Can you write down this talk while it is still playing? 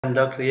I am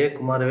Dr. A.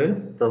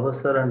 Kumaravel,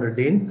 Professor and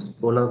Dean,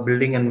 School of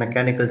Building and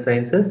Mechanical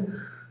Sciences,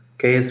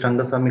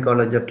 K.S.Rangasamy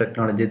College of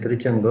Technology,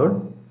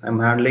 Tiruchendur. I am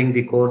handling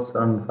the course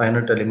on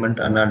finite element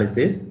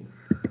analysis.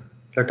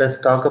 Let us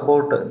talk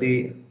about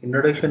the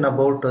introduction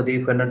about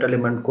the finite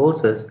element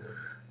courses.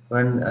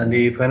 When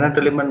the finite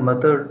element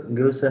method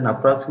gives an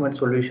approximate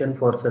solution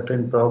for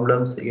certain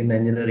problems in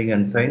engineering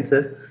and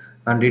sciences,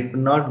 and it will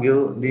not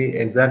give the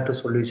exact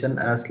solution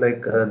as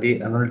like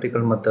the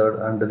analytical method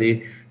and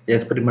the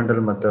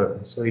experimental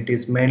method. So it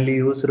is mainly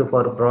used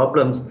for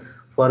problems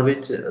for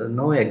which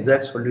no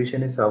exact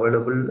solution is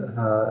available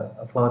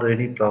for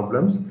any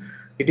problems.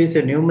 It is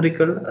a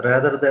numerical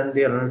rather than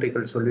the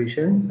analytical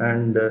solution,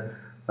 and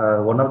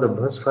one of the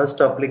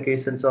first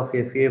applications of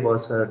FEA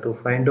was to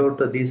find out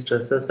the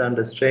stresses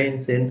and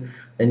strains in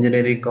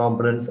engineering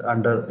components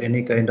under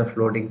any kind of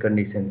loading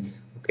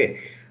conditions. Okay,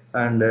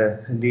 and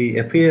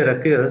the FEA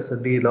requires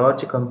the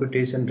large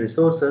computation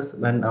resources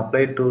when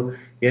applied to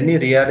any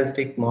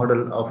realistic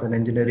model of an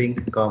engineering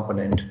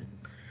component.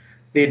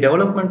 The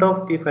development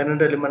of the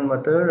finite element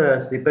method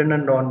is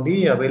dependent on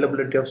the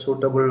availability of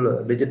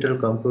suitable digital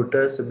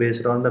computers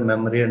based on the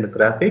memory and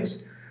graphics.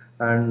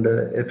 And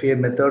FEA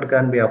method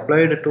can be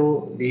applied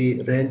to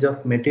the range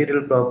of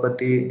material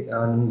property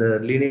and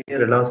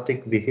linear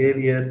elastic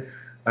behavior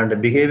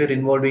and behavior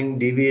involving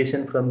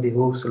deviation from the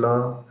Hooke's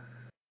law.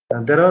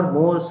 There are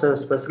more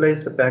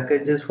specialized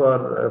packages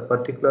for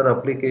particular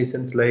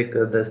applications like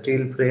the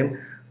steel frame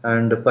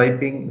and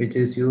piping, which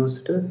is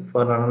used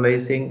for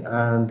analyzing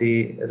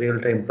the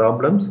real-time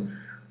problems.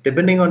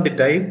 Depending on the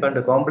type and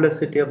the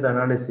complexity of the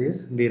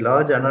analysis, the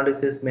large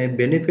analysis may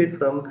benefit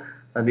from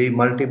the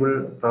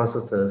multiple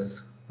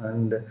processes.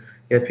 And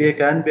FEA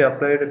can be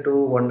applied to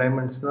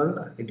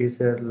one-dimensional, it is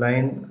a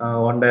line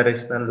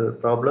one-directional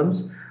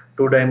problems,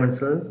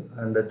 two-dimensional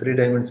and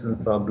three-dimensional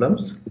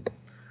problems.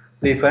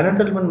 The finite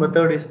element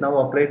method is now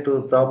applied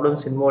to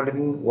problems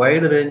involving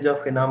wide range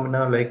of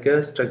phenomena like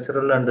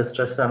structural and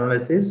stress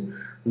analysis,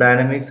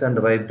 dynamics and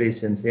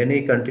vibrations.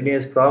 Any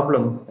continuous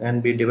problem can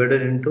be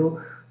divided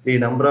into the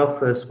number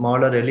of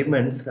smaller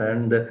elements,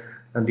 and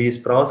these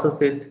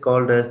process is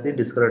called as the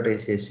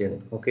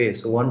discretization. Okay,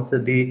 so once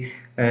the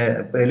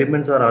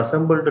elements are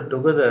assembled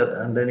together,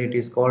 and then it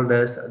is called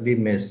as the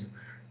mesh.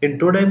 In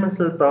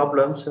two-dimensional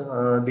problems,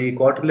 the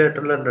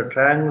quadrilateral and the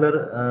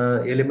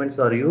triangular elements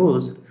are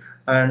used,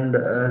 and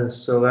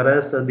so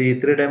whereas the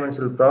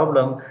three-dimensional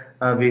problem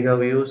we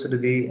have used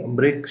the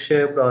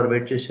brick-shaped or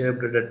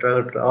wedge-shaped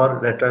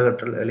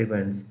tetrahedral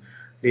elements.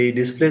 The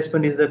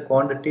displacement is the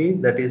quantity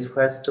that is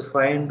first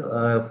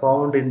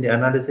found in the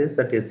analysis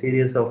at a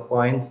series of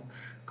points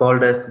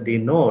called as the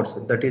nodes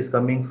that is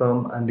coming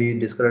from the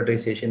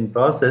discretization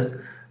process,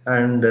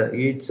 and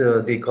each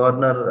the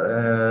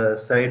corner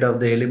side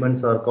of the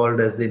elements are called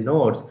as the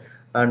nodes,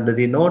 and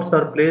the nodes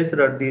are placed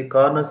at the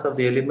corners of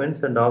the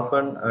elements and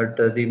often at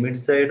the mid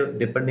side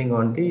depending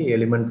on the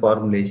element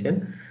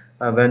formulation.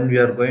 When we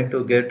are going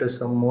to get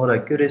some more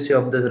accuracy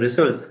of the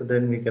results,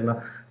 then we can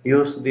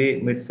use the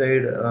mid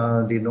side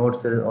the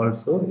nodes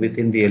also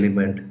within the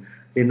element.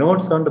 The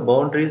nodes on the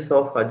boundaries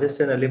of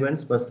adjacent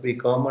elements must be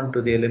common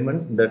to the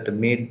elements that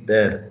meet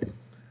there.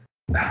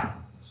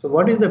 So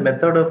what is the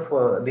method of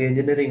the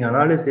engineering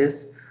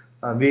analysis?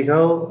 We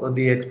have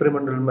the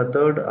experimental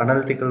method,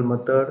 analytical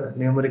method,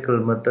 numerical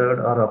method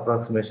or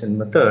approximation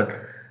method.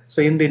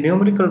 So in the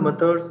numerical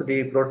methods,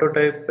 the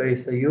prototype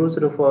is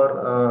used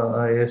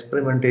for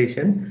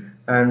experimentation,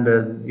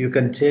 and you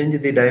can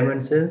change the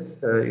dimensions,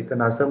 you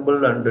can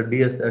assemble and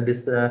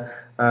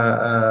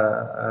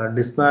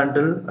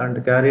dismantle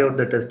and carry out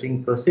the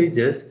testing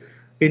procedures.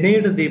 We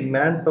need the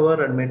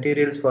manpower and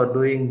materials for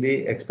doing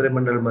the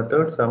experimental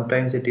method.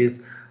 Sometimes it is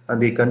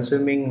the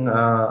consuming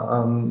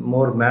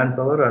more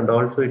manpower, and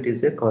also it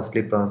is a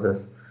costly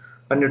process.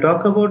 When you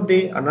talk about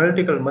the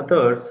analytical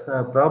methods,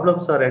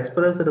 problems are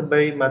expressed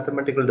by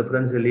mathematical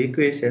differential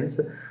equations.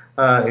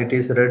 It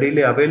is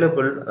readily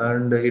available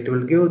and it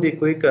will give the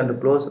quick and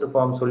closed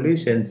form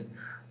solutions.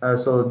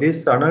 So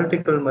this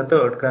analytical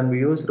method can be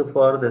used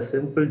for the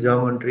simple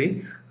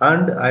geometry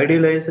and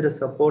idealized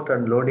support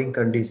and loading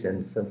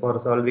conditions for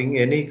solving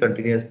any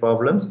continuous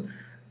problems.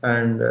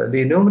 And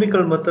the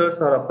numerical methods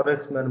are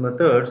approximate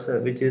methods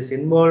which is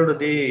involved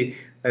the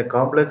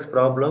complex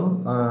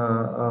problem,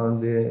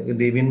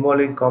 the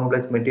involving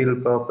complex material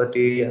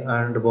property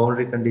and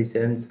boundary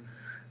conditions.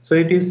 So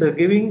it is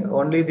giving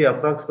only the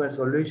approximate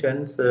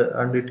solutions,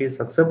 and it is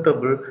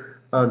acceptable.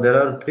 There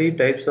are three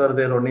types are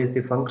there. One is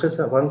the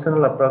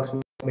functional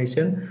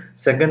approximation,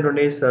 second one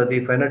is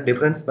the finite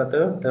difference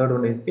method, third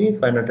one is the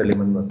finite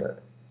element method.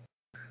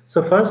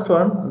 So first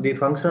one, the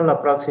functional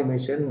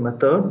approximation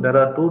method. There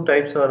are two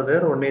types are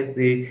there. One is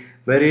the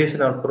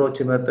variation approach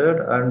method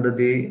and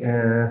the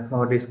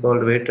what is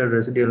called weighted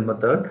residual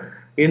method.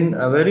 In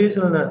a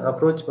variation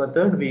approach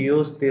method, we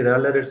use the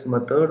Rayleigh's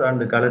method and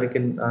the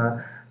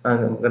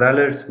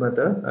Rayleigh's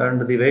method,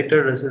 and the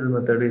weighted residual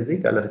method is the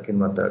Galerkin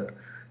method.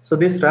 So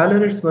this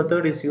Rayleigh's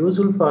method is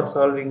useful for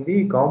solving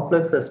the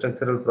complex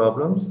structural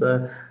problems.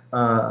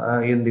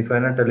 in the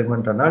finite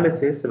element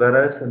analysis,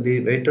 whereas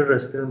the weighted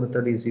residual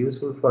method is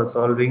useful for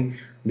solving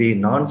the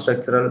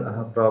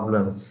non-structural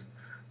problems.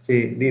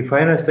 See, the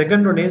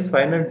second one is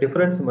finite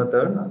difference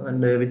method,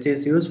 and which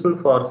is useful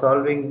for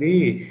solving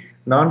the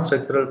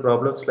non-structural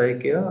problems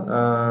like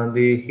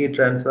the heat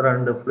transfer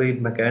and the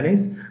fluid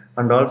mechanics,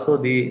 and also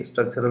the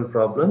structural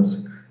problems.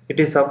 It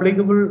is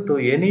applicable to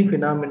any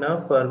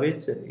phenomena for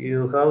which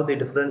you have the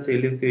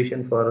differential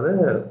equation for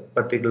the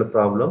particular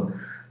problem.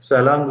 So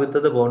along with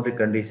the boundary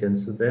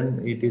conditions,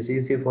 then it is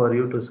easy for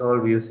you to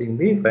solve using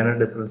the finite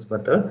difference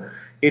method.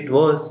 It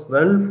works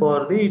well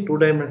for the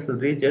two-dimensional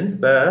regions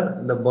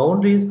where the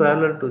boundary is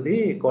parallel to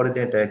the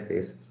coordinate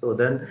axis. So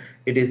then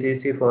it is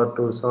easy for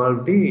to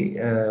solve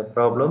the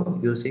problem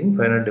using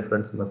finite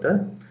difference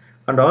method.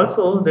 And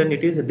also then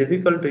it is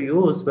difficult to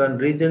use when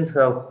regions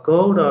have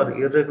curved or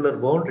irregular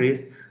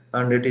boundaries,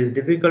 and it is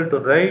difficult to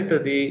write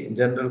the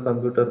general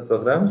computer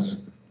programs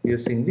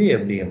using the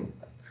FDM.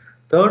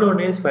 Third one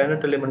is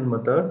finite element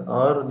method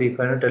or the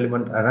finite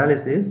element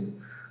analysis.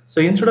 So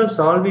instead of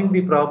solving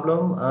the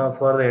problem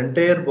for the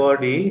entire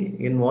body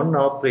in one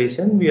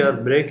operation, we are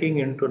breaking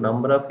into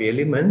number of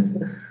elements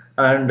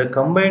and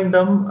combine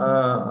them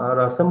or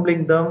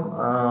assembling them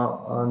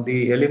on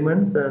the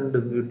elements and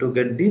to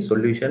get the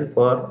solution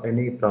for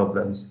any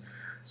problems.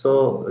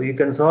 So you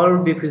can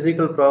solve the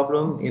physical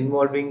problem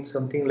involving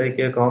something like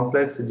a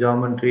complex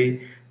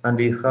geometry, and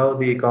you have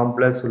the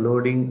complex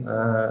loading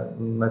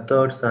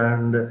methods,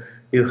 and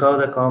you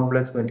have the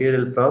complex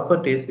material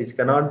properties which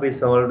cannot be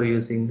solved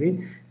using the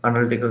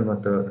analytical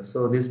method.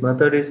 So this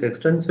method is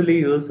extensively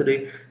used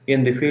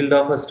in the field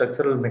of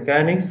structural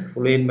mechanics,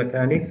 fluid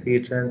mechanics,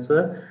 heat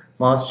transfer,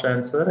 mass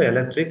transfer,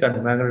 electric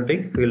and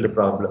magnetic field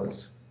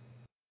problems.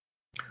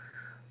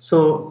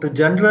 So, the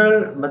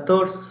general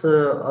methods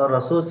are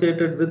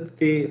associated with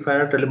the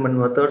finite element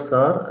methods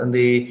are, and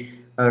the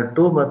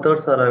two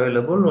methods are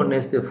available. One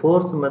is the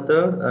force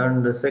method,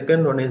 and the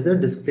second one is the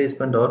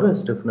displacement or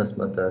stiffness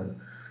method.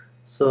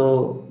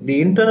 So, the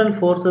internal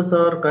forces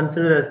are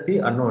considered as the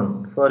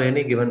unknown for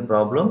any given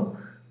problem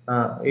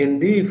in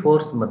the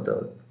force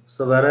method.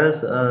 So,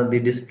 whereas the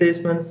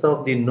displacements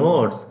of the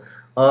nodes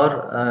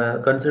are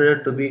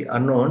considered to be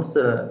unknowns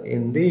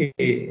in the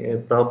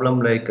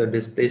problem like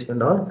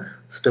displacement or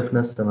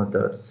stiffness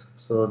methods.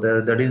 So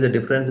that is the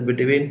difference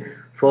between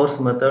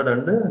force method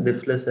and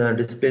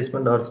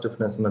displacement or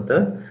stiffness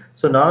method.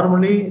 So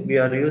normally we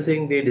are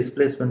using the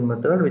displacement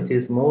method, which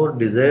is more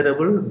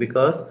desirable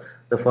because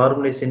the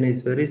formulation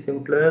is very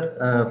simpler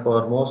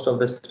for most of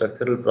the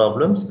structural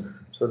problems.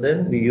 So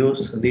then we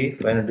use the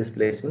finite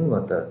displacement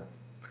method.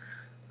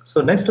 So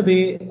next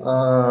the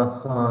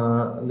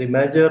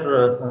major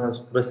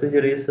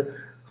procedure is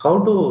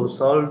how to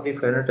solve the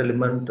finite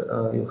element,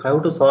 how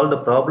to solve the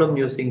problem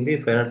using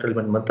the finite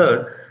element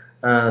method.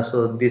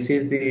 So this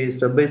is the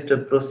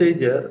step-by-step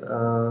procedure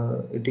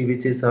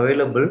which is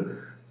available.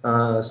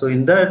 So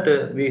in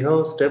that we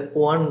have step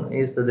one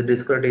is the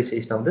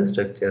discretization of the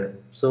structure.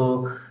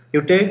 So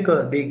you take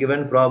the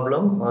given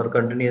problem or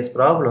continuous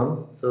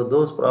problem. So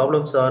those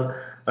problems are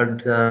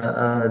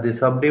they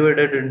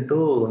subdivided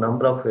into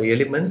number of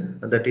elements,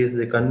 that is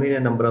the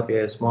convenient number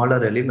of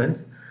smaller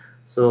elements.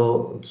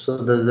 So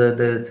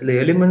the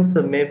elements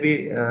may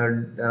be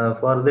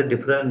for the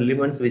different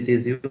elements which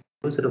is used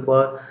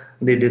for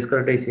the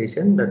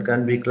discretization, that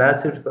can be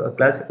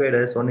classified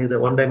as one is the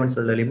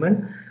one-dimensional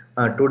element,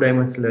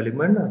 two-dimensional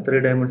element,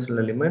 three-dimensional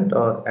element,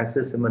 or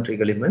axis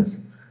symmetric elements.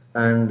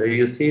 And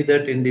you see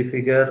that in the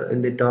figure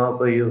in the top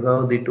you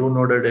have the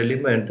two-noded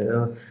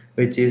element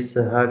which is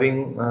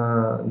having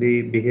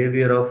the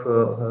behavior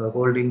of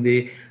holding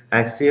the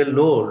axial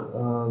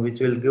load which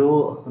will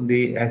give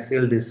the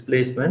axial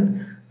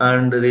displacement,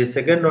 and the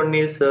second one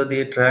is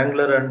the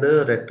triangular and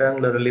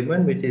rectangular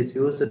element which is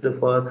used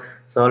for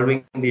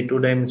solving the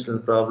two-dimensional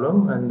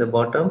problem, and the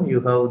bottom you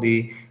have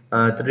the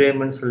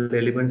three-dimensional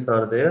elements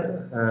are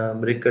there,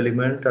 brick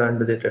element and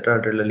the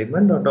tetrahedral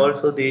element, and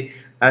also the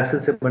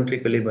axis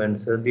symmetric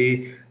elements. So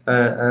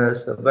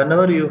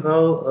whenever you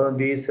have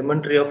the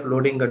symmetry of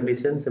loading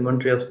conditions,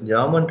 symmetry of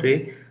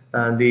geometry,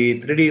 the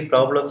 3D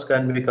problems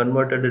can be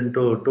converted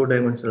into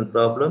two-dimensional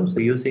problems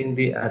using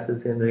the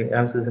axis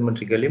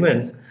symmetric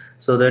elements,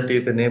 so that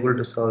you can able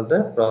to solve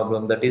the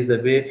problem. That is the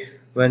way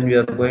when we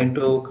are going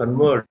to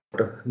convert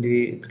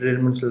the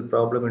three-dimensional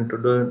problem into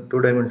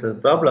two-dimensional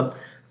problem.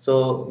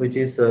 So which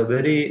is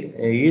very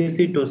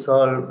easy to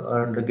solve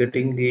and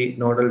getting the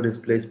nodal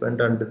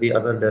displacement and the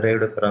other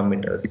derived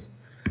parameters.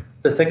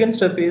 The second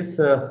step is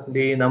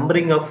the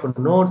numbering of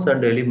nodes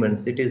and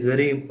elements. It is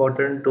very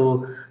important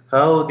to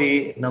have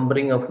the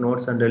numbering of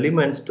nodes and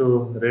elements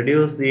to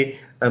reduce the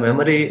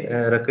memory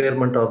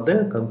requirement of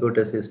the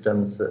computer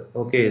systems.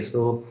 Okay,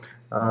 so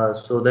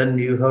then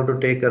you have to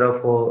take care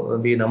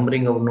of the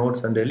numbering of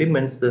nodes and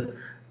elements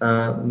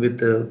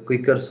with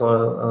quicker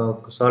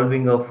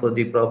solving of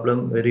the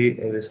problem very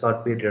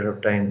short period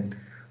of time.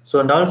 So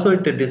and also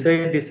it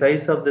decides the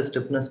size of the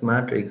stiffness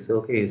matrix.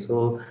 Okay,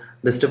 so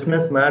the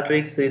stiffness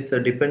matrix is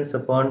depends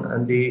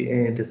upon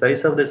the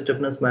size of the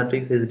stiffness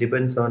matrix is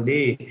depends on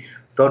the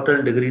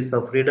total degrees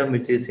of freedom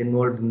which is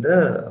involved in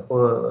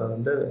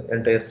the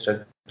entire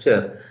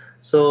structure.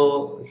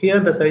 So here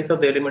the size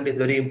of the element is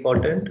very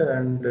important,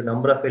 and the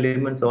number of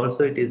elements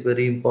also it is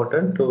very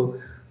important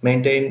to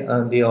maintain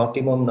the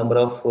optimum number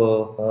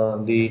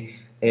of the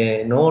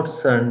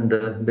nodes and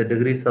the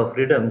degrees of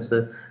freedoms,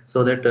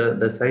 so that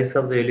the size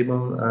of the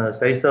element,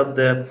 size of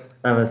the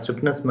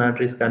stiffness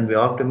matrix can be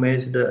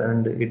optimized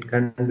and it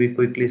can be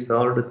quickly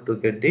solved to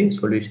get the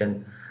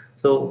solution.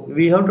 So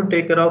we have to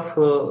take care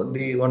of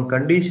the one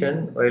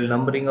condition while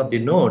numbering of the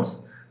nodes.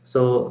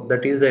 So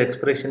that is the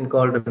expression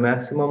called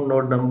maximum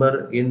node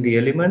number in the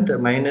element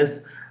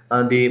minus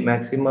the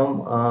maximum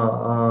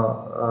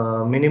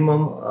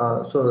minimum.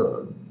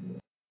 So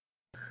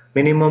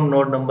minimum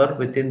node number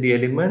within the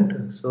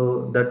element,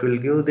 so that will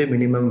give the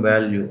minimum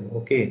value.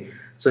 Okay,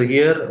 so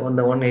here on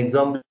the one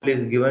example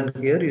is given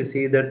here, you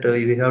see that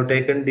we have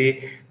taken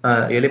the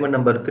element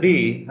number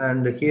 3,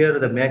 and here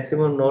the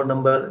maximum node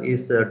number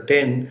is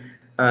 10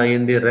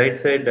 in the right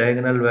side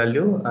diagonal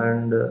value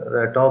and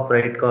top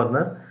right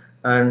corner,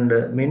 and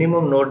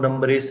minimum node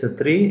number is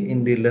 3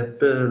 in the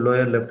left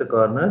lower left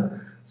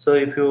corner. So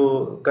if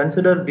you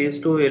consider these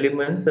two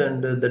elements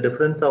and the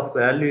difference of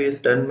value is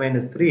 10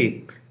 minus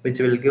 3, which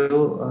will give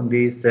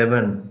the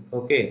 7.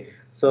 Okay.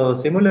 So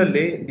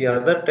similarly, the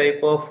other type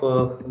of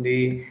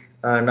the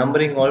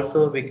numbering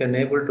also we can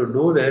able to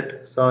do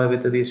that. So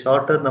with the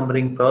shorter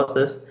numbering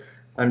process,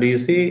 and you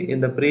see in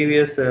the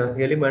previous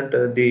element,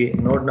 the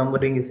node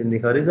numbering is in the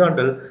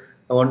horizontal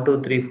 1,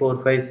 2, 3,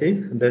 4, 5,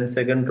 6, then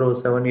second row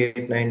 7,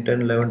 8, 9,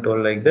 10, 11, 12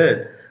 like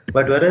that.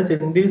 But whereas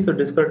in this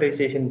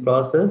discretization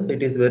process,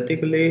 it is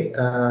vertically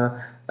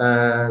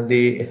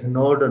the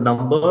node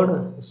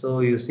numbered. So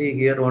you see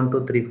here 1,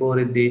 2, 3, 4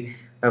 in the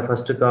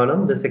first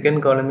column. The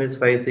second column is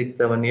 5, 6,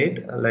 7,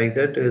 8. Like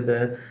that,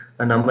 the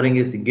numbering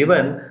is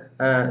given.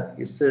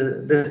 It's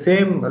the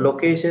same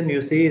location.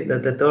 You see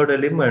that the third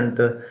element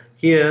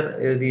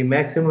here, the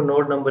maximum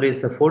node number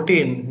is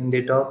 14 in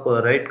the top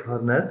right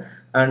corner,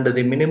 and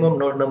the minimum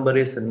node number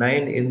is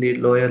 9 in the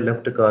lower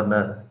left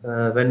corner.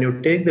 When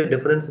you take the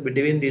difference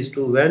between these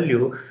two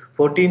value,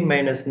 14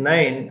 minus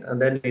 9,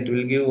 then it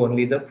will give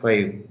only the 5.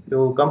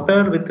 You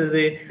compare with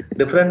the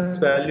difference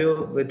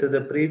value with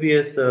the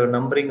previous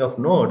numbering of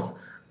nodes,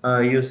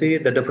 you see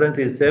the difference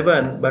is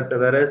 7, but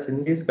whereas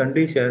in this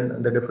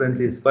condition the difference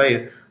is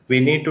 5. We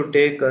need to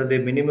take the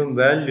minimum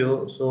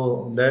value,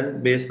 so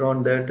then based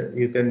on that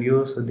you can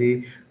use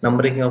the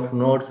numbering of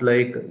nodes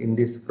like in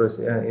this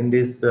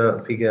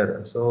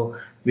figure. So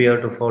we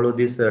have to follow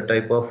this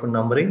type of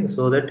numbering,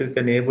 so that you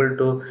can able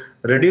to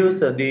reduce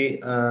the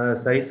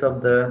size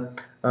of the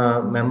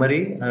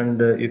memory,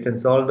 and you can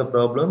solve the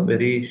problem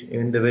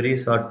in the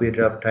very short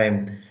period of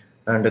time,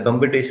 and the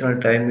computational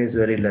time is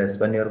very less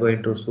when you are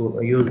going to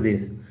use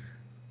this.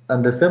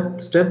 And the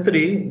step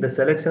 3, the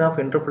selection of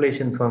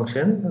interpolation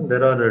function.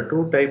 There are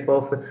two type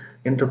of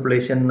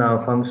interpolation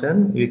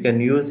function. We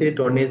can use it.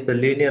 One is the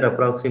linear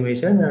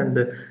approximation and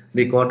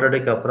the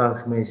quadratic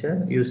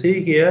approximation. You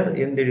see here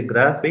in the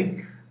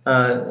graphic,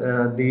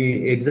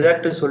 the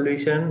exact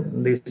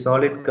solution, the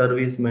solid curve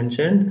is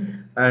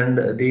mentioned, and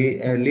the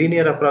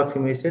linear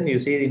approximation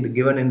you see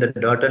given in the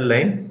dotted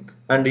line,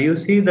 and you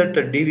see that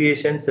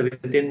deviations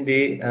within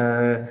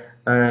the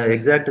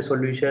exact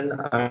solution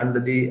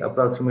and the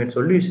approximate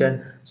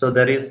solution. So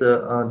there is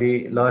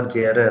the large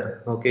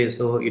error. Okay,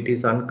 so it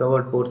is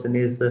uncovered portion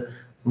is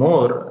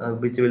more,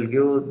 which will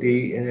give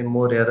the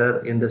more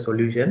error in the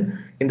solution.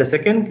 In the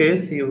second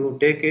case, you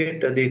take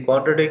it the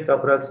quadratic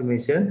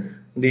approximation.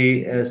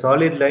 The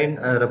solid line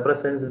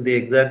represents the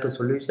exact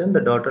solution.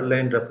 The dotted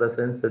line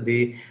represents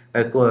the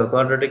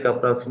quadratic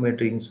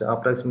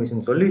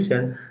approximation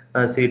solution.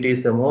 So it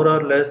is more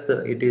or less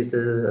it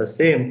is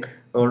same.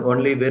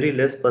 Only very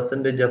less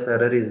percentage of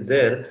error is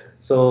there.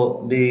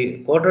 So the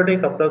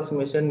quadratic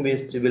approximation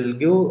which will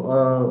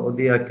give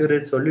the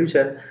accurate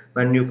solution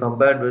when you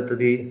compare with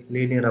the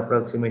linear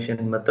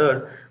approximation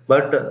method,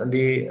 but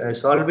the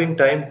solving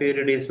time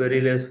period is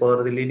very less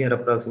for the linear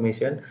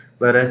approximation,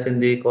 whereas in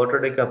the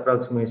quadratic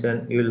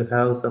approximation you will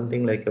have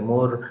something like a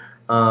more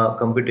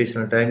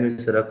computational time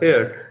is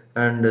required.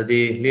 And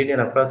the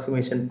linear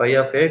approximation pi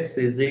of x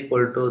is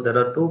equal to, there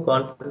are two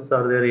constants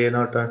are there,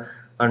 a0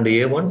 and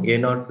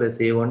a1 plus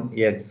a1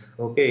 x.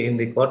 Okay, in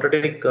the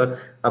quadratic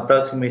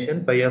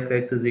approximation, pi of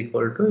x is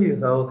equal to, you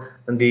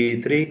have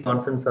the three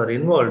constants are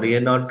involved,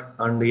 a0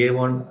 and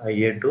a1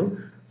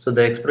 a2. So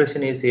the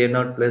expression is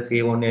a0 plus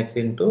a1x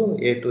into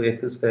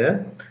a2 x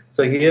square.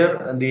 So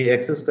here the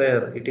x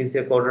square, it is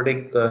a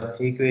quadratic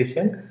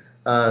equation,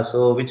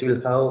 so which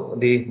will have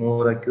the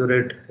more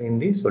accurate in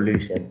the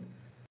solution.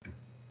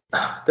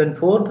 Then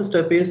fourth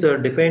step is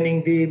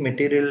defining the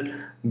material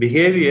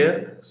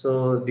behavior.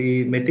 So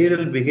the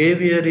material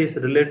behavior is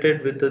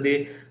related with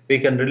the, we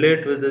can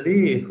relate with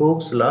the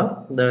Hooke's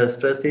law. The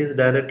stress is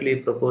directly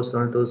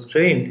proportional to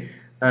strain,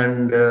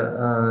 and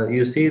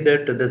you see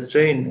that the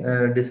strain,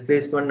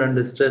 displacement and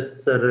the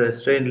stress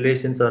strain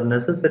relations are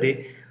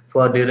necessary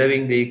for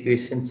deriving the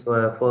equations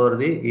for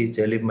the each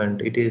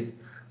element. It is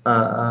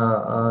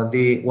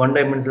the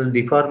one-dimensional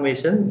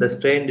deformation, the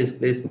strain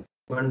displacement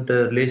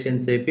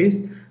relationship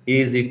is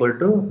E is equal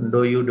to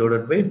dou u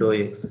divided by dou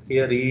x.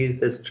 Here E is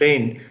the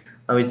strain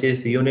which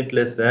is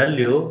unitless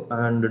value,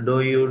 and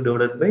dou u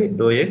divided by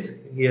dou x.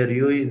 Here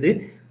U is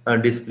the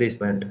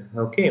displacement.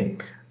 Okay.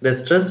 The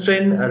stress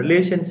strain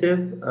relationship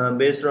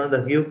based on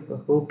the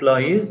Hooke law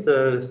is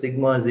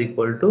sigma is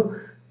equal to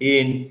E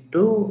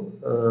into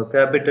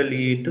capital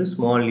E into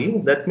small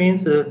e. That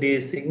means the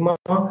sigma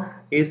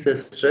is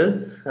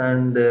stress,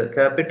 and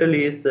capital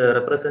E is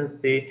represents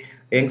the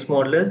Young's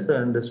modulus,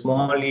 and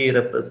small e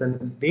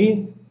represents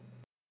the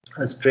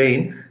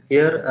strain.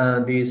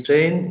 Here the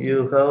strain,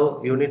 you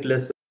have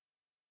unitless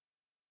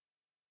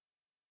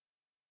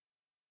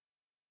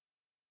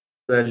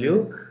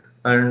value,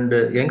 and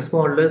Young's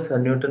modulus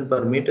Newton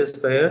per meter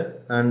square,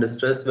 and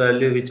stress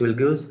value which will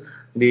gives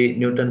the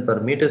Newton per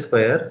meter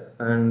square,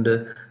 and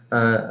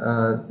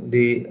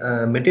the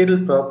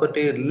material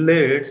property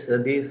relates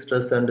the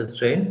stress and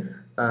strain.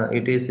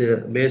 It is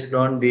based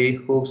on the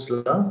Hooke's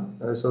law,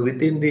 so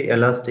within the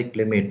elastic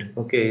limit,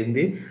 okay, in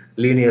the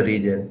linear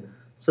region.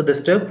 So the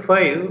step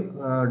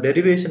 5,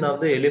 derivation of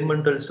the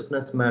elemental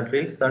stiffness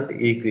matrix and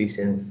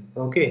equations.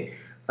 Okay,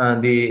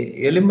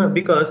 the element,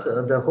 because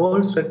the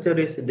whole structure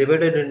is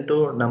divided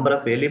into number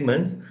of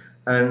elements,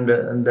 and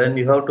then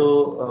you have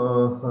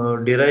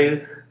to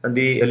derive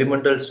the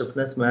elemental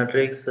stiffness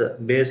matrix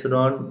based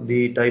on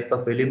the type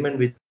of element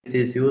which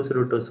is used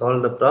to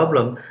solve the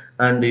problem,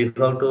 and you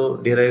have to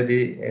derive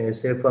the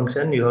shape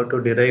function, you have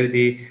to derive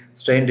the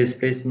strain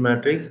displacement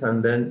matrix,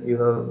 and then you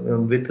have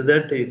with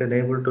that you can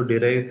able to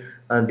derive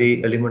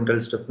the elemental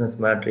stiffness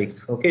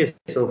matrix. Okay,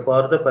 so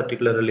for the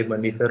particular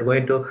element, if you are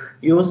going to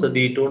use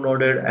the two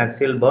noded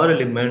axial bar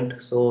element,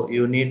 so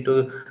you need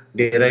to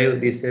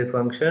derive the shape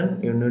function,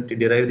 you need to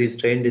derive the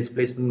strain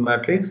displacement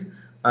matrix,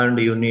 and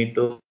you need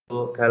to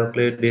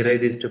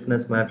derive the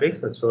stiffness matrix,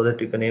 so that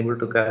you can able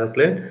to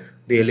calculate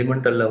the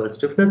elemental level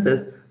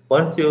stiffnesses.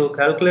 Once you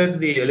calculate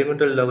the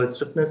elemental level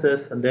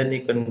stiffnesses, and then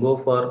you can go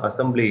for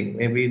assembly,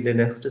 maybe the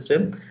next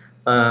step.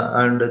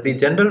 And the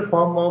general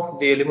form of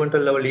the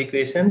elemental level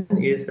equation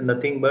is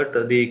nothing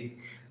but the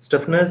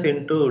stiffness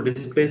into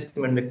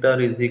displacement vector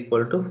is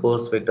equal to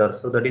force vector.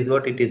 So that is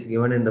what it is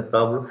given in the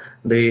problem,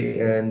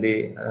 in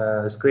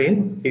the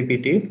screen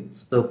PPT.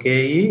 So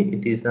KE,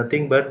 it is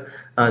nothing but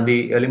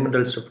the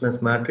elemental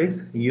stiffness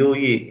matrix.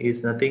 UE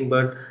is nothing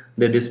but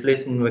the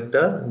displacement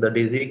vector, that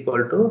is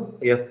equal to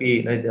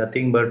FE,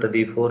 nothing but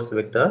the force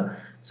vector.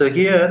 So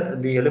here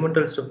the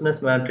elemental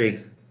stiffness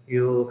matrix,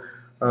 you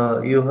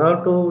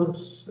have to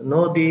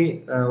know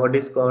the what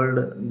is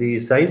called the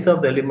size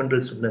of the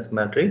elemental stiffness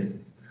matrix,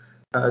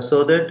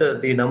 so that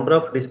the number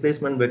of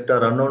displacement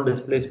vector, unknown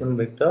displacement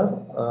vector,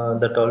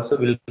 that also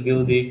will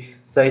give the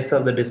size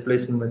of the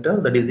displacement vector,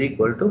 that is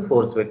equal to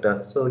force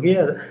vector. So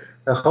here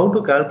how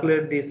to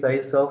calculate the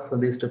size of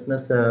the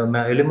stiffness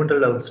elemental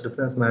level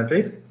stiffness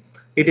matrix?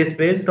 It is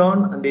based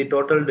on the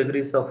total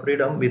degrees of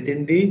freedom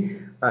within the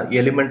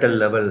elemental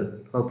level.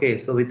 Okay,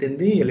 so within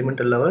the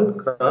elemental level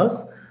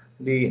cross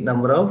the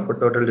number of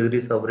total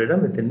degrees of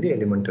freedom within the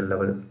elemental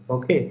level.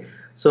 Okay,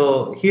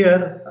 so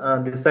here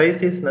the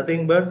size is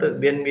nothing but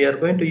when we are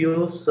going to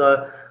use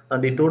the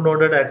two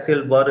noded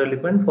axial bar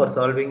element for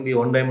solving the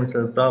one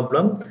dimensional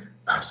problem.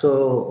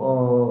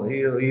 So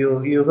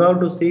you have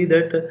to see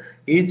that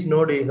each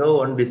node you have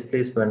one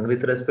displacement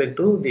with respect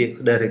to the x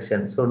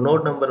direction. So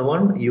node number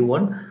 1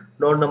 u1,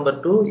 node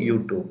number 2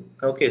 u2.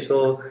 Okay,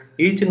 so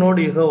each node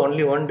you have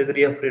only 1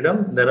 degree of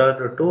freedom. There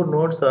are two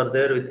nodes are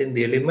there within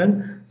the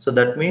element. So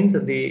that means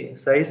the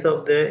size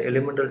of the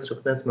elemental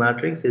stiffness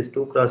matrix is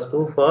 2 cross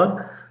 2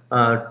 for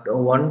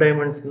one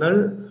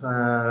dimensional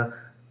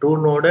two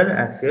noded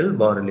axial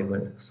bar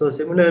element. So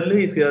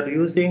similarly, if you are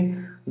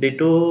using the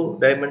two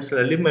dimensional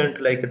element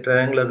like a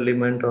triangular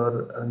element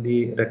or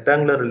the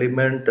rectangular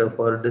element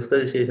for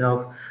discussion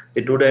of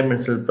the two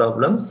dimensional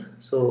problems,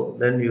 so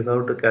then you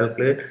have to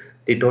calculate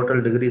the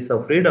total degrees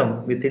of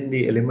freedom within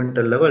the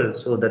elemental level.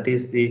 So that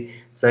is the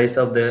size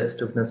of the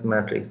stiffness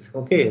matrix.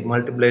 Okay,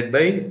 multiplied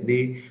by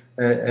the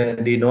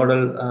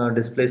nodal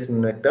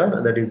displacement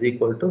vector, that is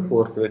equal to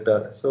force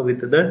vector. So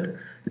with that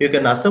you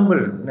can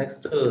assemble.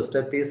 Next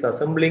step is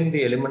assembling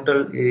the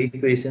elemental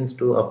equations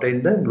to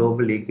obtain the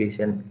global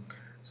equation.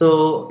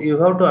 So you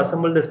have to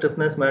assemble the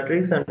stiffness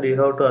matrix, and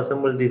you have to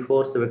assemble the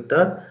force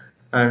vector,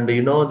 and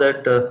you know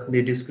that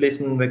the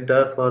displacement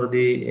vector for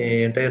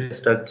the entire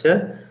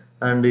structure,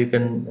 and you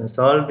can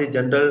solve the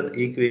general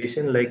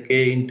equation like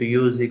K into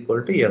U is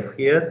equal to F.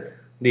 Here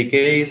the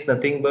K is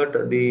nothing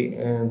but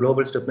the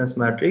global stiffness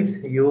matrix,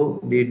 U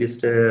the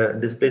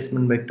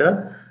displacement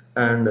vector,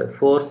 and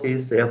force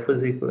is F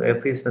is equal,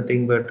 F is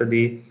nothing but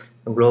the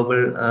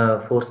global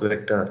force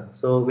vector.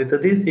 So with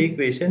this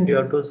equation you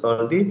have to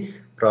solve the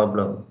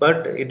problem,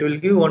 but it will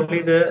give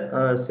only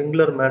the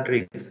singular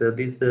matrix.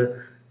 This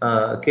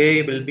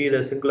K will be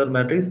the singular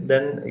matrix,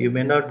 then you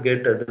may not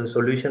get the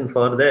solution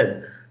for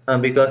that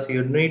because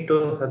you need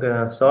to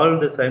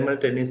solve the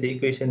simultaneous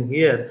equation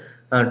here,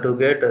 to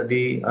get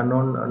the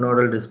unknown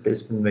nodal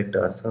displacement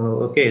vectors.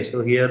 Okay,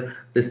 so here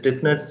the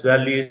stiffness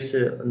value is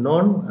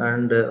known,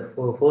 and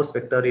force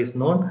vector is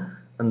known,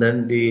 and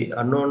then the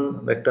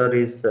unknown vector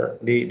is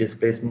the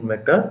displacement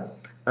vector.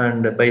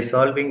 And by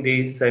solving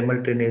the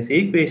simultaneous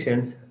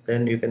equations,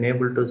 then you can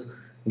able to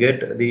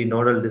get the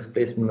nodal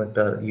displacement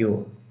vector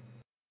u.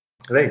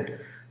 Right.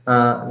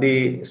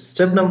 The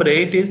step number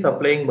 8 is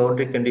applying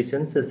boundary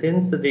conditions.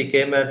 Since the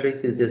K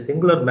matrix is a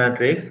singular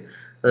matrix,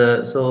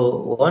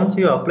 so once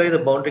you apply the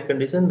boundary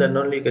condition, then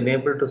only you can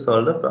able to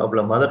solve the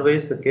problem.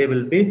 Otherwise, the K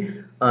will be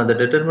the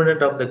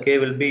determinant of the K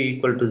will be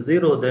equal to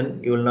 0. Then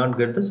you will not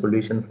get the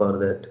solution for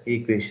that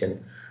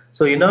equation.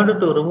 So in order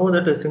to remove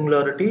that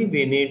singularity,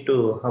 we need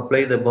to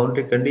apply the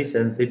boundary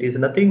conditions. It is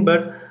nothing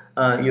but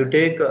you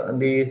take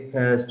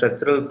the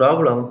structural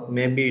problem.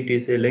 Maybe it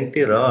is a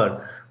lengthy rod.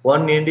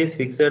 One end is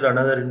fixed,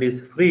 another end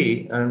is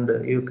free, and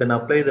you can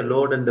apply the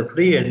load at the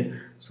free end,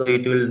 so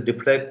it will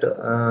deflect. You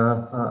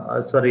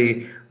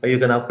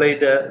can apply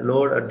the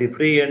load at the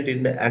free end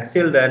in the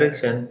axial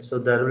direction, so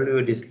there will be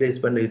a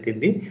displacement within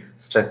the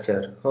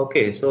structure.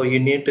 Okay, so you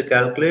need to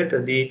calculate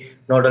the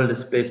nodal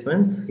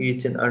displacements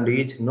each and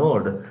each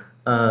node.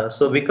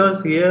 So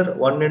because here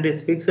one end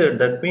is fixed,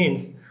 that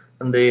means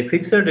on the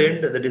fixed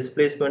end the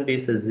displacement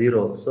is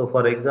 0. So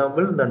for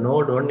example, the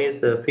node 1 is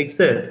fixed,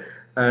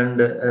 and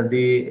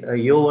the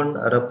u1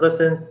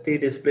 represents the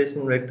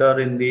displacement vector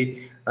in the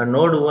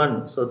node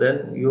 1, so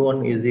then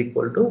u1 is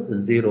equal to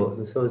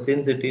 0. So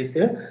since it is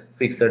a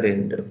fixed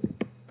end.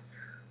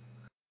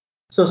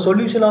 So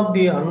solution of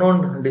the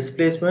unknown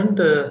displacement.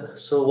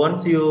 So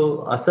once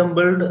you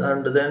assembled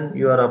and then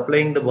you are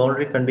applying the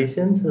boundary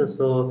conditions,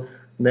 so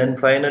then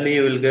finally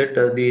you will get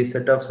the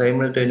set of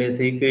simultaneous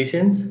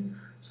equations,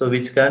 so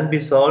which can be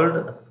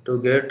solved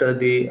to get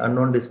the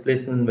unknown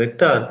displacement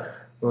vector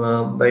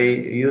by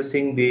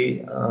using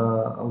the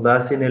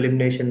Gaussian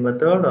elimination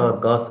method or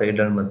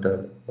Gauss-Seidel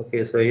method.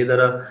 Okay, so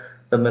either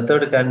the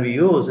method can be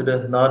used.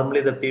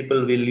 Normally the people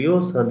will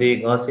use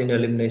the Gaussian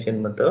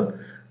elimination method,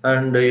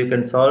 and you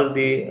can solve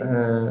the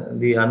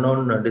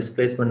unknown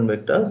displacement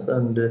vectors.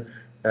 And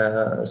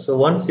so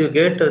once you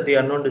get the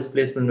unknown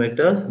displacement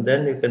vectors,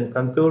 then you can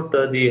compute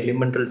the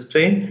elemental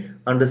strain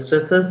and the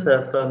stresses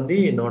from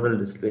the nodal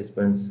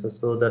displacements.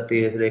 So that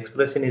the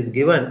expression is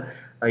given.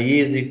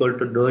 E is equal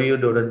to dou u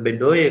divided by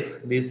dou x.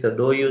 This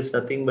dou u is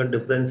nothing but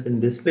difference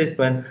in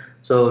displacement.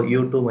 So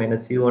u2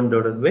 minus u1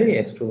 divided by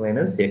x2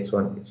 minus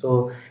x1.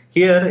 So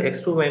here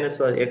x2 minus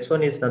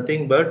x1 is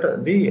nothing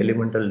but the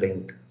elemental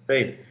length,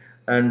 right?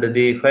 And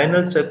the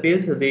final step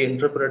is the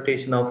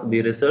interpretation of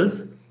the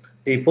results.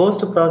 The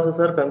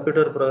post-processor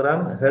computer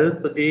program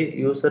help the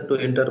user to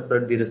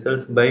interpret the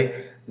results by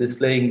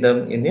displaying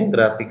them in a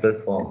graphical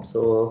form.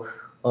 So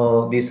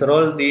these are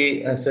all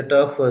the set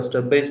of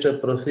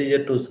step-by-step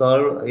procedure to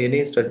solve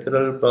any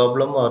structural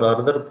problem or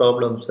other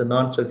problems,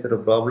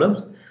 non-structural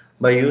problems,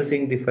 by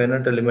using the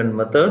finite element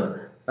method.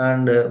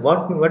 And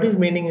what is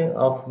meaning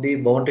of the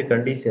boundary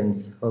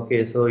conditions?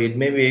 Okay, so it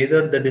may be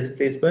either the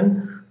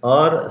displacement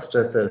or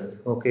stresses.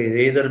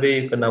 Okay, either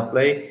way you can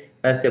apply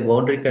as a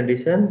boundary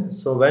condition.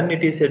 So when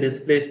it is a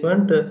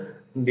displacement,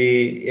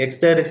 the x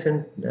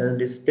direction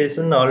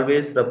displacement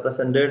always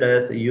represented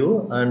as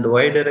u, and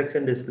y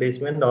direction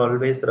displacement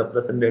always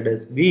represented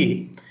as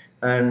v.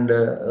 And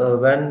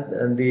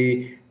when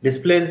the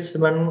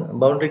displacement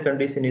boundary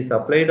condition is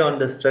applied on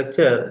the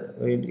structure,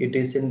 it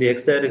is in the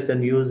x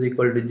direction u is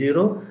equal to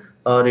 0,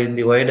 or in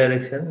the y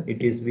direction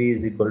it is v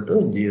is equal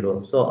to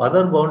 0. So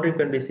other boundary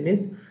condition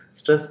is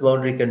stress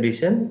boundary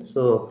condition.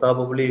 So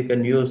probably you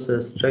can use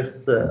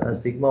stress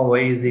sigma y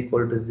is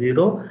equal to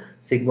 0,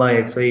 sigma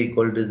xy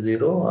equal to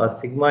 0, or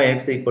sigma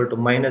x equal to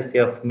minus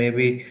f.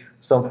 Maybe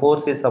some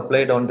force is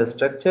applied on the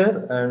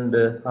structure and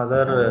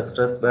other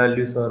stress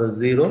values are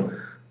 0.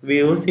 We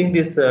using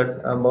these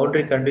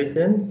boundary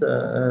conditions,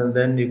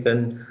 then you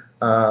can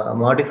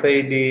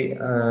modify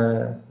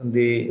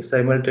the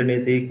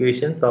simultaneous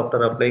equations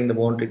after applying the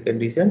boundary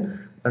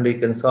condition, and you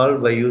can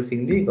solve by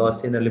using the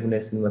Gaussian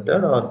elimination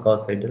method or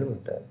Gauss-Seidel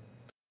method.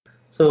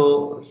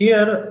 So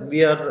here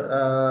we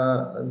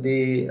are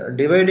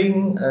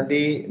dividing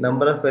the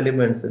number of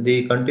elements.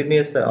 The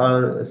continuous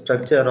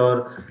structure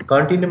or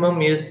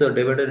continuum is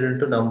divided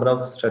into number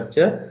of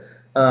structure,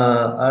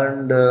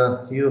 and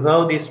you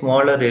have the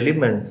smaller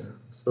elements.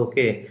 So,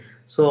 okay,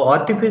 so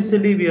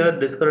artificially we are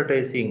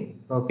discretizing.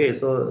 Okay,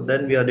 so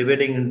then we are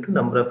dividing into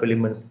number of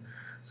elements.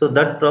 So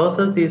that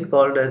process is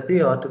called as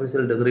the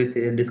artificial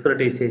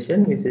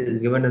discretization, which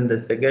is given in the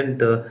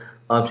second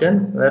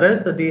option.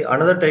 Whereas the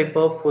another type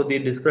of the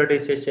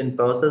discretization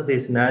process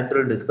is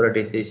natural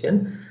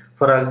discretization.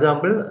 For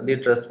example, the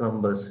truss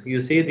members.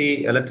 You see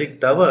the electric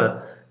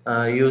tower.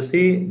 You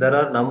see there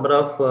are number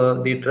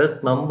of the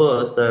truss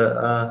members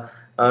are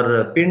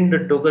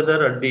pinned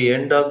together at the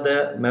end of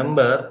the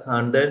member,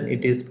 and then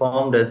it is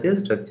formed as a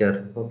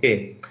structure.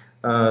 Okay.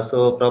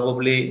 So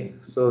probably,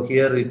 so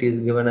here it is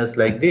given as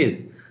like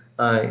this.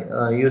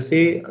 You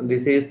see,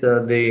 this is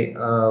the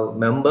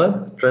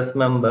member, truss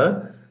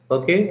member.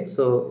 Okay,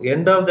 so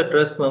end of the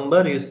truss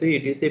member, you see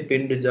it is a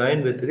pinned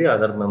join with the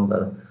other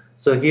member.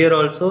 So here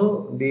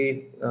also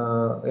the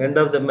end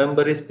of the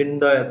member is pin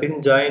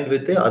joined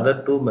with the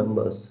other two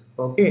members.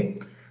 Okay,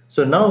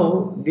 so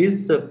now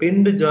this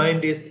pinned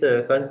joint is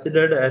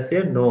considered as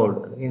a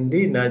node in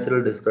the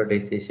natural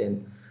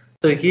discretization.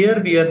 So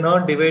here we are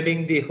not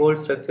dividing the whole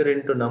structure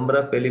into number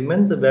of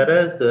elements,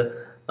 whereas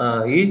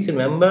each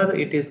member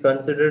it is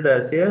considered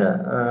as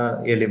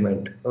a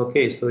element.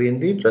 Okay, so in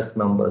the truss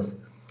members,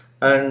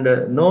 and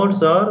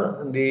nodes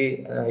are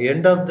the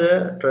end of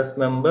the truss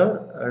member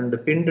and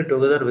pinned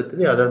together with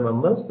the other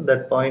members. So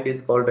that point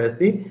is called as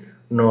the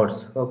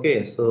nodes.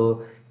 Okay,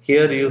 so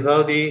here you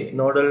have the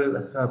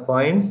nodal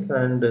points,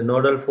 and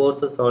nodal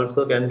forces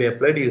also can be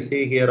applied. You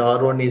see here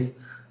R1 is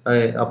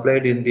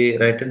applied in the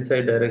right hand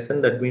side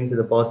direction, that means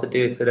the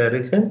positive x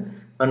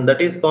direction, and that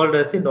is called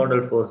as the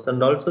nodal force.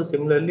 And also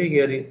similarly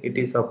here it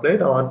is applied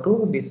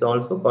R2, this is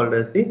also called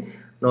as the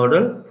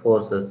nodal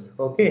forces.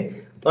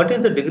 Okay, what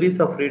is the degrees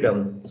of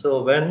freedom?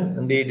 So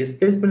when the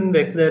displacement in the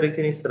x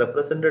direction is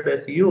represented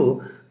as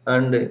u,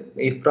 and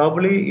if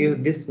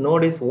this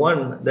node is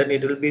 1, then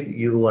it will be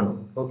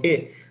u1.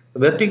 Okay,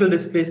 vertical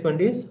displacement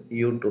is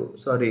u2,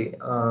 sorry,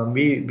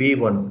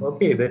 v1.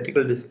 Okay,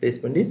 vertical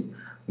displacement is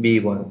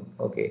v1.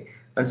 Okay,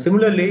 and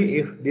similarly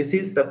if this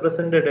is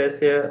represented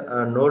as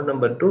a node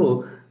number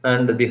 2,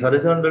 and the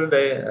horizontal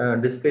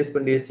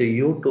displacement is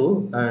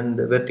u2, and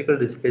vertical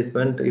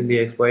displacement in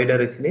the xy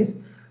direction is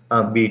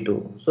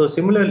b2. So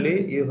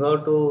similarly you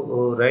have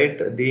to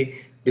write the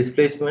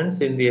displacements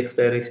in the x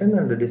direction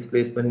and the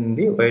displacement in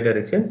the y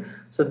direction.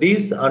 So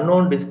these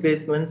unknown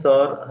displacements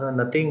are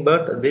nothing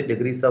but the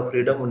degrees of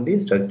freedom in the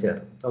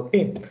structure.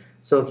 Okay,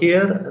 so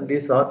here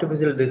this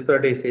artificial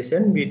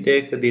discretization, we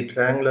take the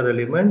triangular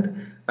element,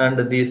 and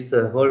this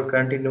whole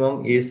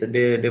continuum is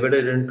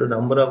divided into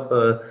number of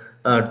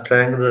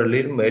triangular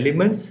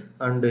elements,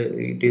 and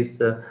it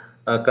is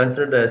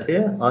considered as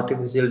a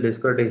artificial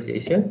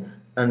discretization.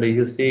 And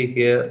you see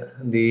here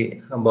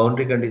the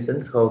boundary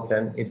conditions, how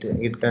can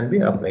it can be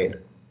applied.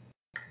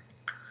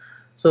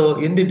 So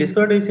in the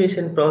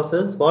discretization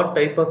process, what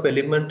type of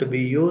element we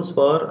use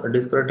for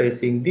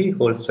discretizing the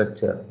whole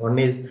structure? One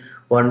is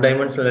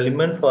one-dimensional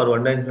element for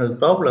one-dimensional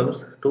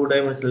problems,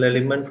 two-dimensional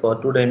element for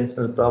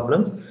two-dimensional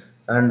problems,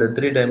 and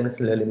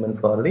three-dimensional element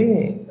for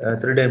the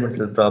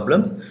three-dimensional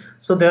problems.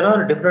 So there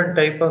are different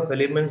type of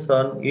elements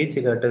on each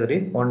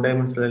category: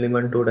 one-dimensional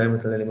element,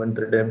 two-dimensional element,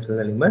 three-dimensional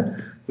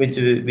element, which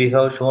we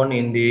have shown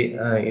in the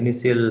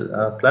initial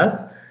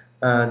class.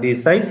 The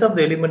size of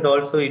the element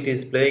also, it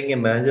is playing a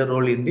major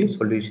role in the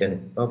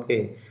solution.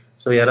 Okay,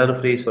 so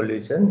error-free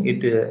solution,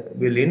 it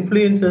will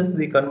influences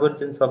the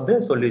convergence of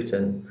the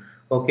solution.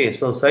 Okay,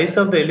 so size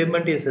of the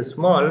element is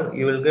small,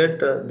 you will get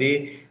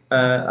the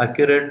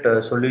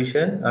accurate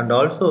solution, and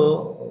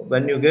also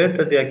when you get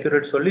the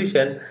accurate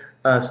solution,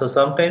 so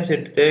sometimes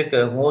it take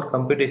more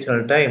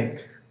computational time.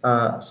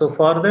 So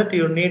for that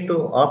you need to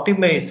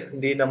optimize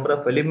the number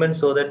of elements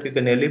so that you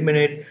can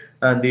eliminate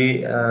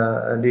the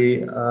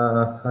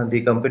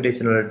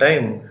computational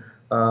time.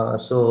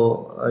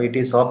 It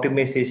is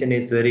optimization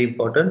is very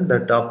important.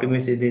 That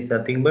optimization is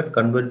nothing but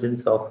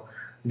convergence of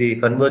the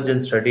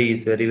convergence study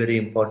is very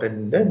important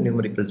in the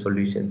numerical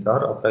solutions or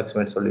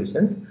approximate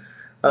solutions.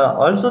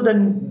 Also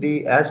then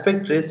the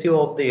aspect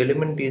ratio of the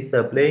element is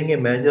playing a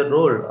major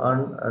role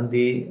on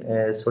the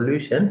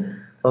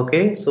solution.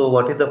 Okay, so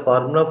what is the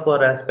formula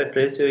for aspect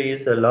ratio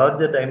is a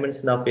larger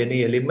dimension of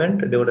any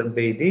element divided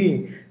by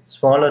the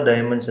smaller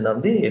dimension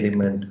of the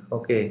element.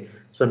 Okay,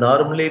 so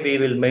normally we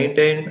will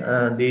maintain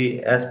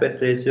the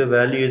aspect ratio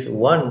value is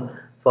 1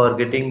 for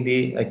getting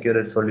the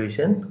accurate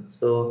solution.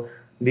 So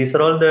these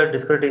are all the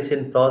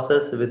discretization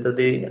process with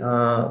the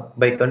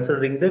by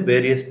considering the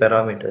various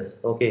parameters.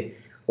 Okay,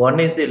 one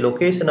is the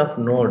location of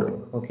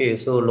node. Okay,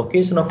 so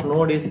location of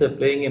node is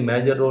playing a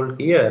major role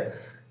here,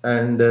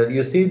 and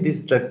you see this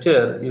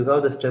structure, you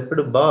have the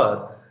stepped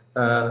bar.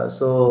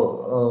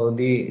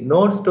 The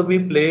nodes to be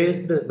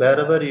placed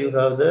wherever you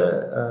have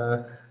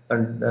the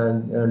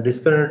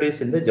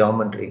discontinuities in the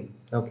geometry.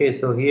 Okay,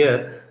 so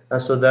here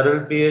so there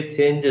will be a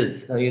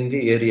changes in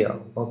the area.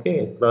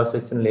 Okay, cross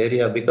sectional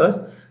area, because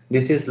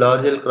this is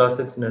larger cross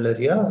sectional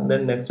area,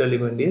 then next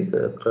element is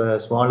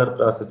smaller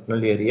cross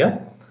sectional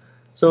area.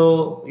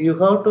 So you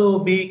have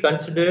to be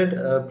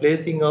considered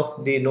placing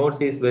of the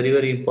nodes is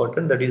very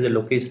important. That is the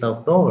location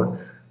of node,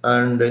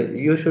 and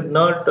you should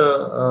not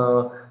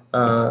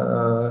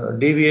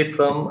deviate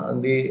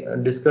from the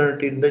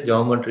discontinuity in the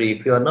geometry.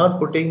 If you are not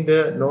putting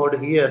the node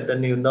here,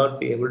 then you will not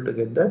be able to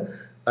get the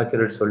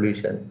accurate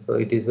solution. So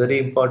it is very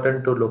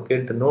important to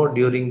locate the node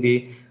during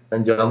the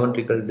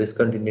geometrical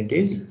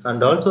discontinuities.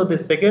 And also the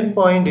second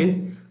point is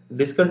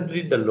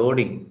discontinuity the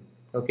loading.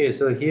 Okay,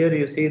 so here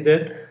you see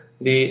that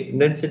the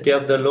intensity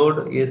of the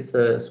load is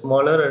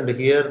smaller, and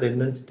here the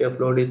intensity of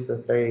load is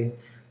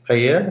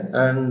higher,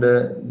 and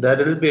there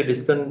will be a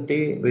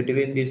discontinuity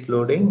between this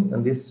loading,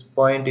 and this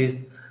point is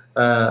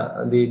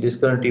the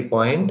discontinuity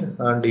point,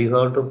 and you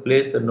have to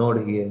place the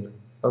node here.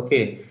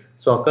 Okay,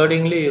 so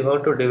accordingly you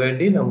have to divide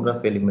the number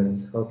of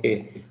elements.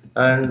 Okay,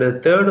 And the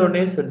third one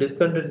is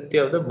discontinuity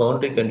of the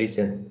boundary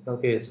condition.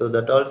 Okay, so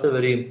that also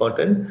very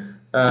important.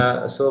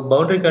 So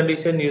boundary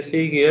condition, you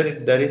see here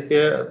there is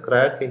a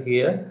crack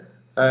here,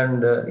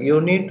 and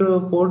you need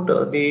to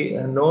put the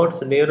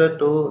nodes nearer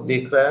to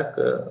the crack,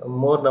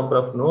 more number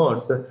of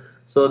nodes,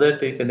 so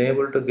that you can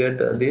able to get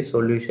the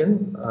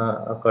solution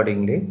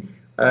accordingly.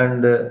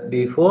 And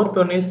the fourth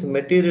one is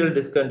material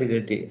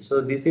discontinuity. So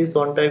this is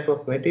one type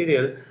of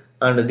material,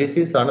 and this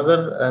is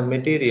another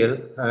material,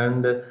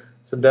 and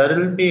so there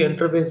will be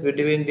interface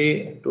between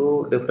the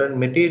two different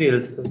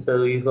materials.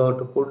 So you have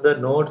to put the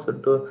nodes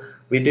to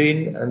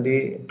between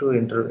the two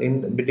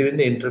in between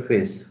the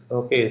interface.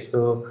 Okay,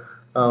 so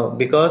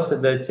because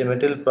the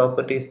metal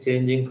property is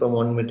changing from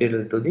one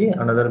material to the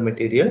another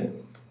material,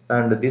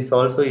 and this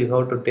also you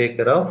have to take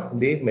care of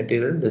the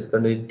material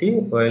discontinuity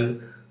while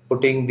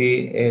putting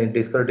the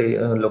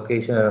discrete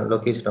location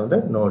of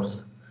the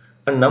nodes.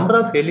 And number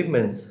of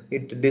elements,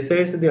 it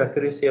decides the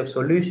accuracy of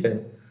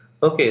solution.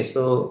 Okay,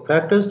 so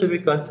factors to be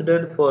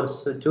considered for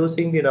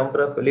choosing the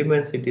number of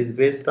elements, it is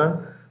based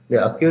on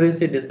the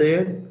accuracy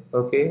desired,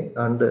 okay,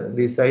 and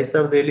the size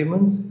of the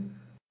elements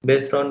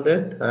based on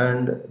that,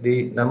 and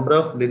the number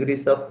of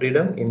degrees of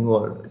freedom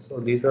involved. So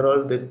these are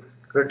all the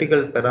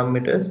critical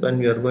parameters when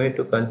we are going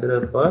to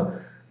consider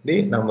for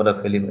the number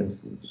of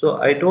elements.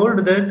 So I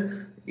told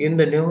that in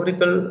the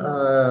numerical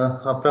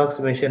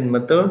approximation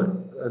method,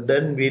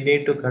 then we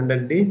need to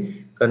conduct the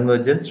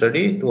convergence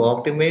study to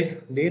optimize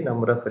the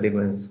number of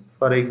elements.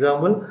 For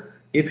example,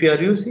 if you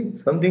are using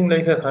something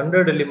like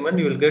 100 element,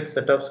 you will get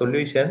set of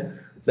solution.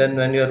 Then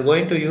when you are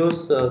going to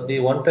use the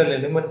 110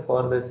 element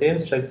for the same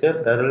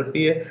structure, there will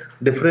be a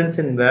difference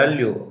in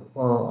value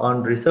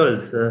on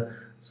results.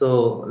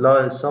 So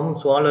some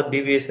smaller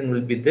deviation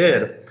will be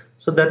there.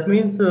 So that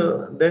means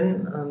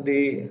then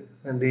the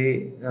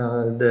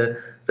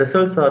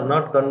results are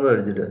not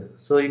converged.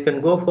 So you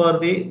can go for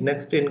the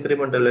next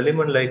incremental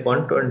element like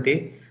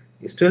 120.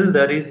 Still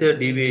there is a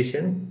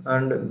deviation,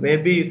 and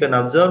maybe you can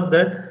observe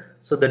that.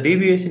 So the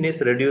deviation is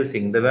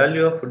reducing. The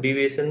value of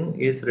deviation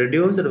is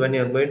reduced when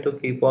you are going to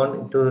keep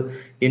on to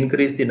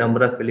increase the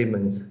number of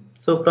elements.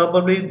 So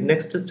probably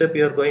next step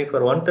you are going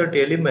for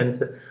 130 elements,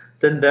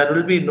 then there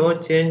will be no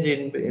change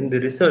in the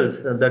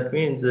results. That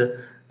means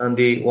and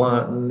the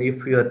one,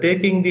 if you are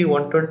taking the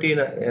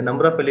 120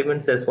 number of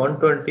elements as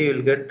 120, you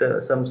will get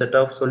some set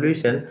of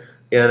solution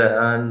here,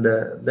 and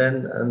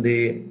then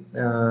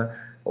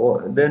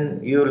then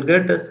you will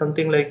get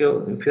something like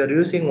if you are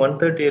using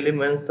 130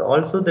 elements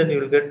also, then you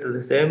will get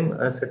the same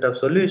set of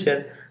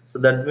solution. So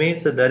that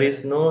means there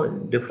is no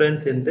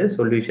difference in the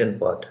solution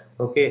part.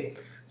 Okay,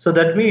 so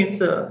that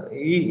means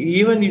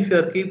even if you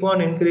are keep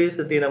on increase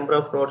the number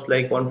of nodes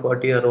like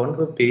 140 or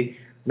 150,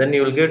 then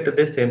you will get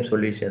the same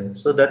solution.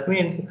 So that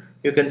means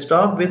you can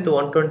stop with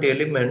 120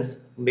 elements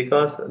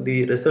because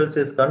the results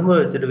is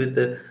converged with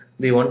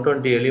the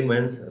 120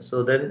 elements.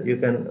 So then you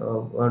can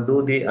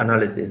do the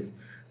analysis,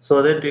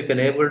 so that you can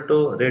able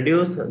to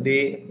reduce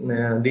the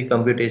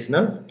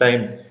computational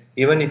time.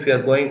 Even if you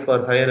are going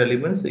for higher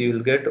elements, you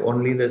will get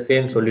only the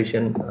same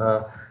solution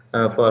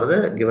for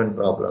the given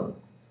problem.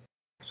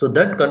 So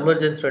that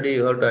convergence study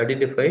you have to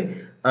identify,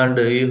 and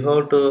you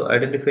have to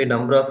identify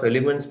number of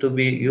elements to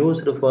be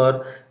used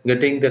for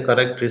getting the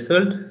correct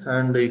result,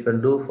 and you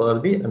can do for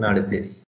the analysis.